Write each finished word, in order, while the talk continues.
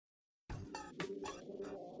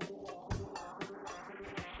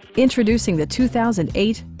Introducing the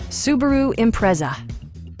 2008 Subaru Impreza.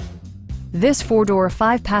 This four-door,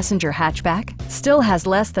 five-passenger hatchback still has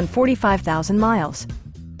less than 45,000 miles.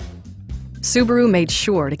 Subaru made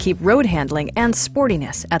sure to keep road handling and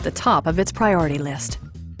sportiness at the top of its priority list.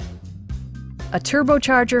 A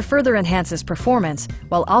turbocharger further enhances performance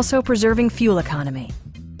while also preserving fuel economy.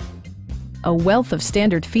 A wealth of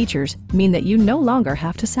standard features mean that you no longer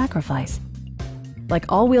have to sacrifice, like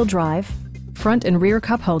all-wheel drive, front and rear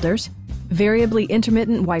cup holders, variably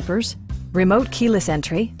intermittent wipers, remote keyless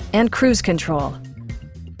entry, and cruise control.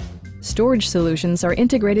 Storage solutions are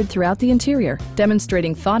integrated throughout the interior,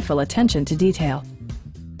 demonstrating thoughtful attention to detail.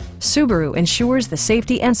 Subaru ensures the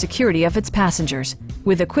safety and security of its passengers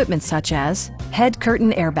with equipment such as head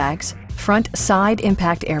curtain airbags, front side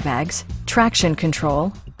impact airbags, traction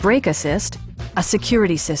control, brake assist, a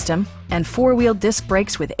security system, and four-wheel disc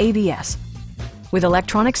brakes with ABS. With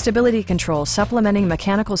electronic stability control supplementing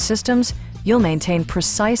mechanical systems, you'll maintain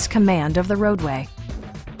precise command of the roadway.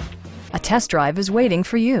 A test drive is waiting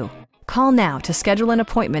for you. Call now to schedule an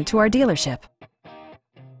appointment to our dealership.